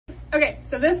Okay,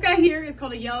 so this guy here is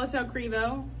called a Yellowtail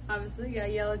Cribo. Obviously, yeah,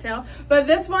 yellowtail. But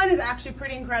this one is actually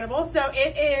pretty incredible. So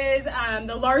it is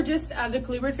the largest of the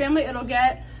colubrid family. It'll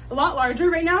get a lot larger.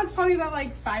 Right now it's probably about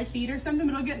like 5 feet or something,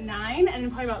 but it'll get 9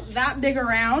 and probably about that big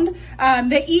around.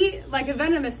 They eat like a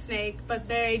venomous snake, but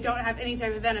they don't have any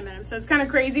type of venom in them. So it's kind of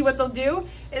crazy. What they'll do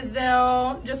is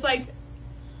they'll just like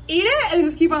eat it and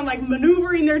just keep on like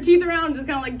maneuvering their teeth around, just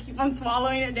kind of like keep on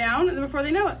swallowing it down, and before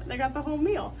they know it, they got the whole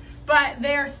meal. But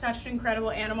they are such an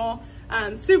incredible animal.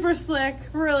 Super slick,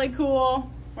 really cool.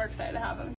 We're excited to have them.